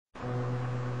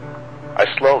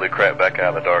slowly crept back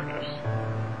out of the darkness.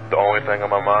 The only thing on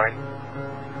my mind,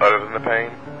 other than the pain,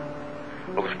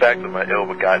 was the fact that my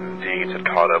ill-begotten deeds had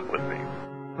caught up with me.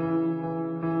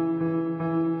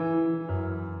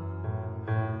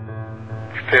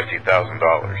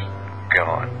 $50,000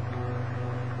 gone.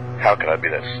 How could I be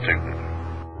that stupid?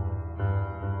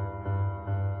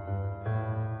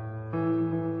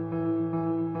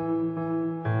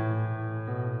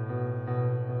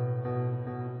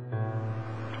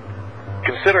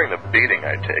 Considering the beating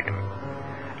I'd taken,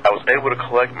 I was able to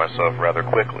collect myself rather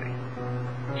quickly,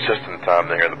 just in time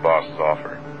to hear the boss's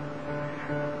offer.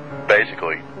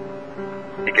 Basically,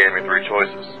 he gave me 3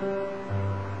 choices.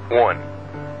 1,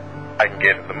 I can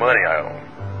give him the money I own.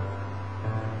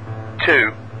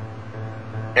 2,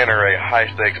 enter a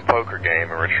high-stakes poker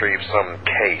game and retrieve some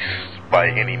case by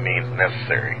any means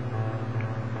necessary.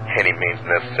 Any means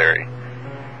necessary.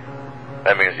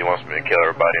 That means he wants me to kill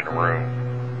everybody in the room.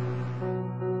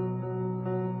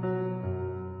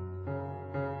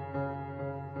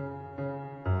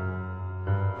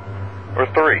 Or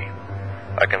 3,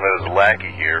 I can let his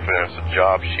lackey here finish the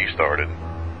job she started.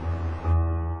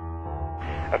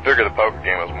 I figured the poker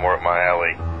game was more up my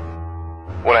alley.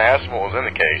 When I asked him what was in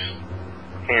the case,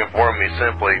 he informed me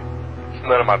simply, it's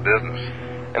none of my business,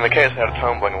 and the case had a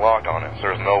tumbling lock on it, so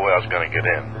there was no way I was going to get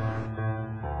in.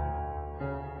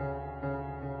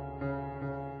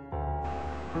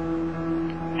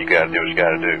 You gotta do what you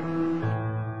gotta do.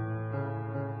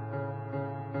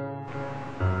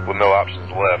 With no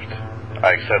options left,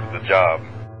 I accepted the job.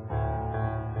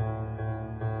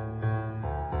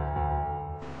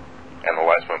 And the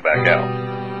lights went back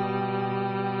out.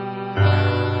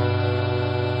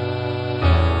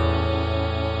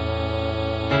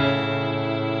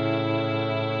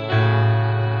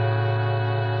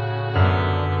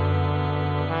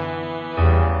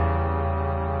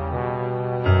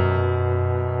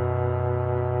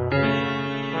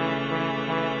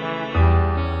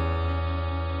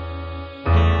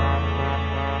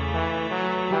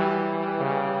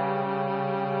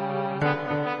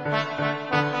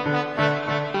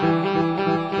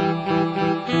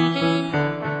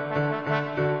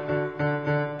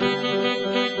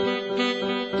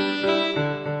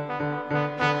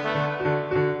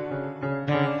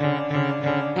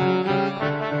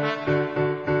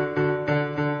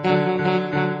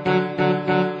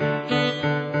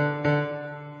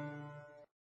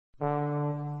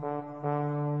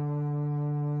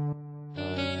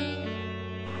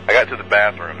 I got to the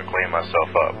bathroom to clean myself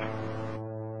up.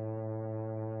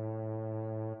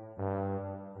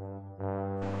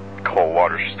 Cold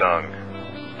water stung.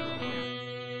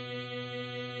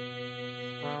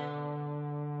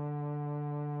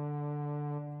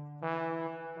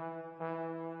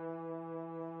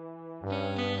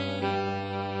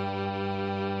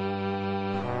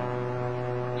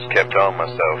 Just kept telling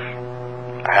myself,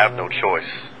 I have no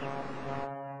choice.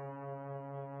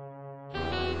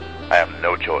 I have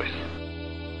no choice.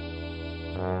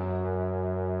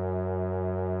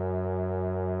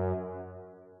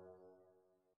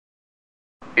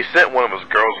 He sent one of his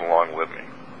girls along with me.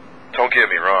 Don't get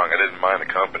me wrong, I didn't mind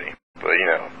the company. But,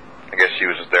 I guess she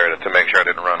was just there to make sure I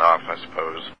didn't run off, I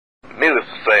suppose. Needless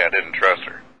to say, I didn't trust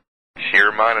her. She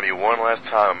reminded me one last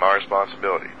time of my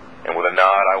responsibility, and with a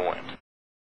nod, I went.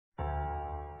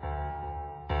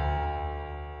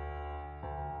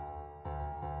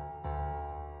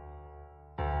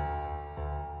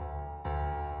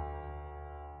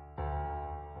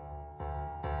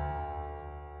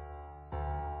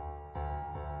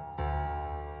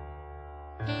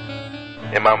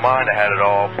 In my mind, I had it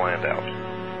all planned out.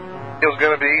 It was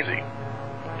going to be easy.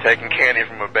 Taking candy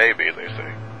from a baby, as they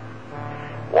say.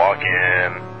 Walk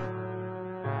in.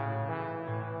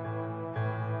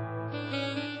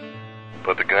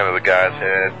 Put the gun to the guy's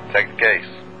head. Take the case.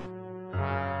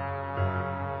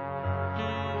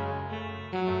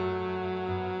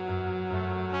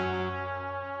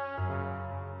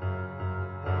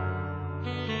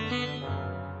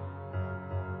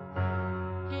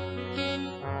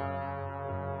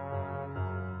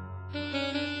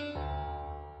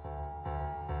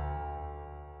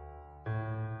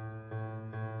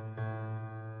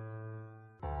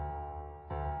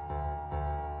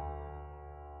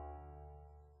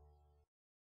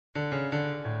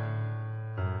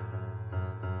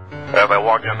 As I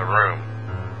walked in the room,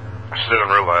 I soon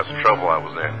realized the trouble I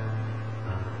was in.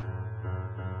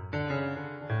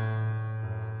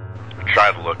 I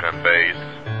tried to look unfazed.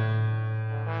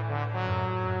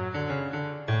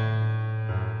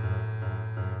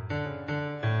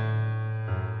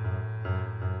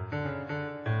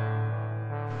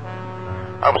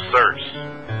 I was searched.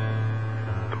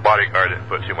 The bodyguard didn't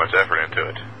put too much effort into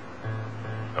it.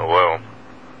 Oh well.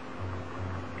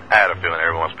 I had a feeling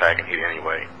everyone's packing heat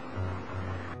anyway.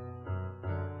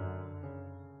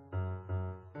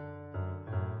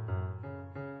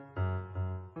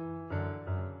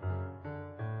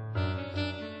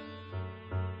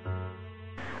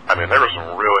 I mean, there were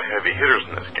some real heavy hitters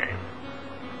in this game.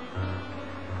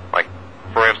 Like,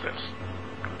 for instance,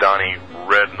 Donnie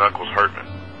Red Knuckles Hartman,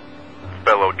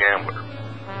 fellow gambler,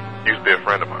 used to be a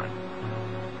friend of mine.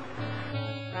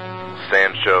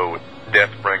 Sancho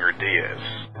Deathbringer Diaz.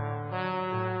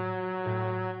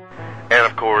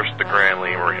 And of course, the Grand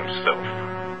Lemur himself.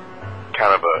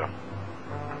 Kind of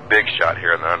a big shot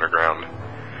here in the underground.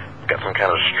 Got some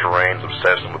kind of strange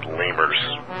obsession with lemurs.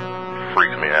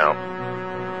 Freaks me out.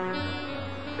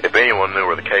 If anyone knew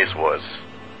where the case was,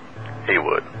 he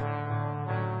would.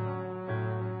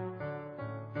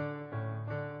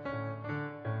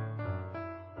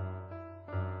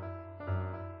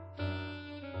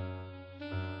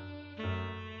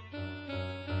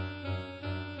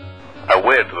 I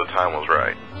waited till the time was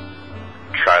right.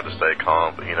 Tried to stay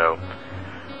calm, but you know,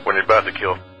 when you're about to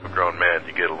kill a grown man,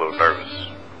 you get a little nervous.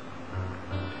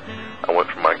 I went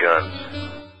for my guns.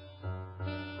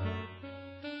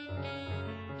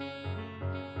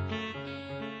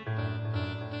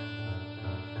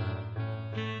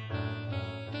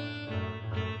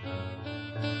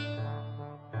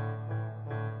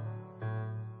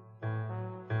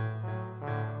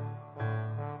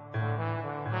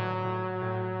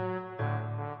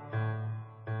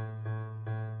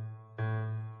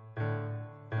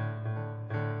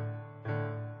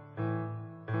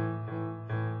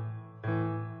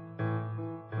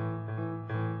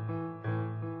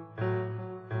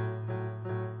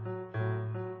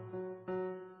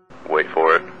 Wait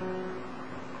for it.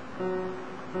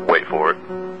 Wait for it.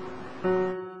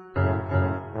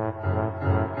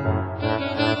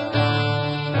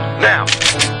 Now.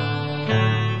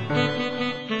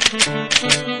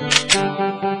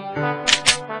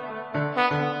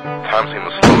 Time seemed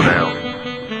to slow down.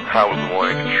 I was the one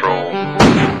in control.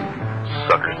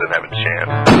 Suckers didn't have a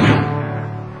chance.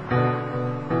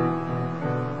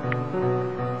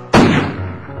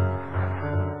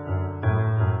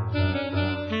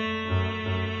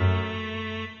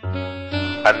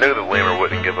 I knew the lemur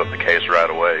wouldn't give up the case right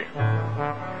away.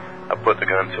 I put the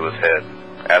gun to his head,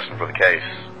 asking for the case.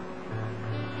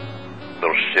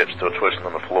 Little shit still twisting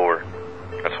on the floor.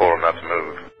 I told him not to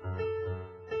move.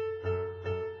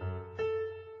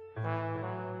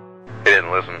 He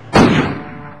didn't listen.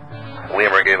 The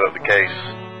lemur gave up the case,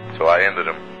 so I ended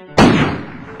him.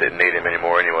 Didn't need him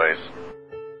anymore anyways.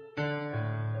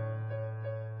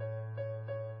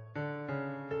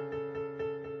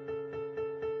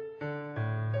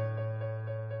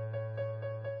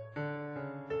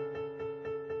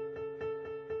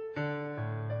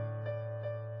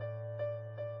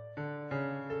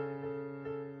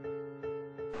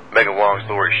 Make a long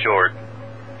story short,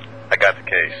 I got the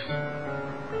case.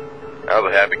 I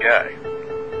was a happy guy.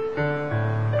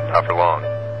 Not for long.